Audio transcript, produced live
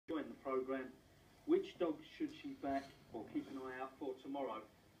programme. Which dog should she back or keep an eye out for tomorrow?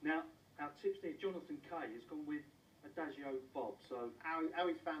 Now, our tipster, Jonathan Kay, has gone with Adagio Bob. So how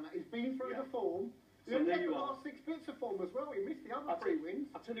he's found that. He's been through the form. So there you the are. last 6 bits of form as well. He missed the other 3 wins.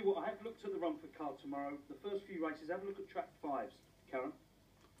 I'll tell you what, I have looked at the Rumford card tomorrow. The first few races, have a look at track 5s, Karen.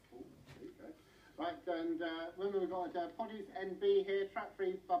 Oh, okay. Right, and remember we've got Poddy's NB here, track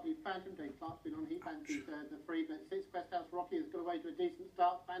 3, Bubbly Phantom. Dave Clark's been on, he fancies the 3, but 6, Questhouse Rocky has got away to a decent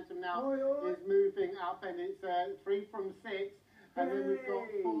start. Phantom now is moving up, and it's 3 from 6. And then we've got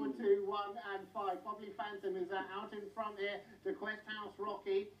 4, 2, 1 and 5. Bubbly Phantom is out in front here to Questhouse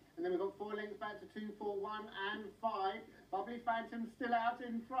Rocky. And then we've got 4 lengths back to 2, 4, 1 and 5. Bubbly Phantom still out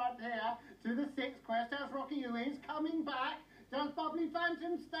in front here to the 6. Questhouse Rocky, who is coming back. Does Bubbly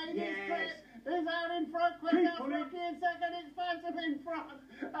Phantom stay this trip? Is out in front. Questhouse Rocky in second. It's Phantom in front.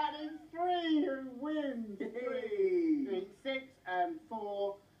 And it's 3 who wins. 3, 6 and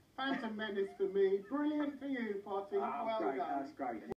 4. Phantom Menace for me. Brilliant for you, Potty. Well done. That's great.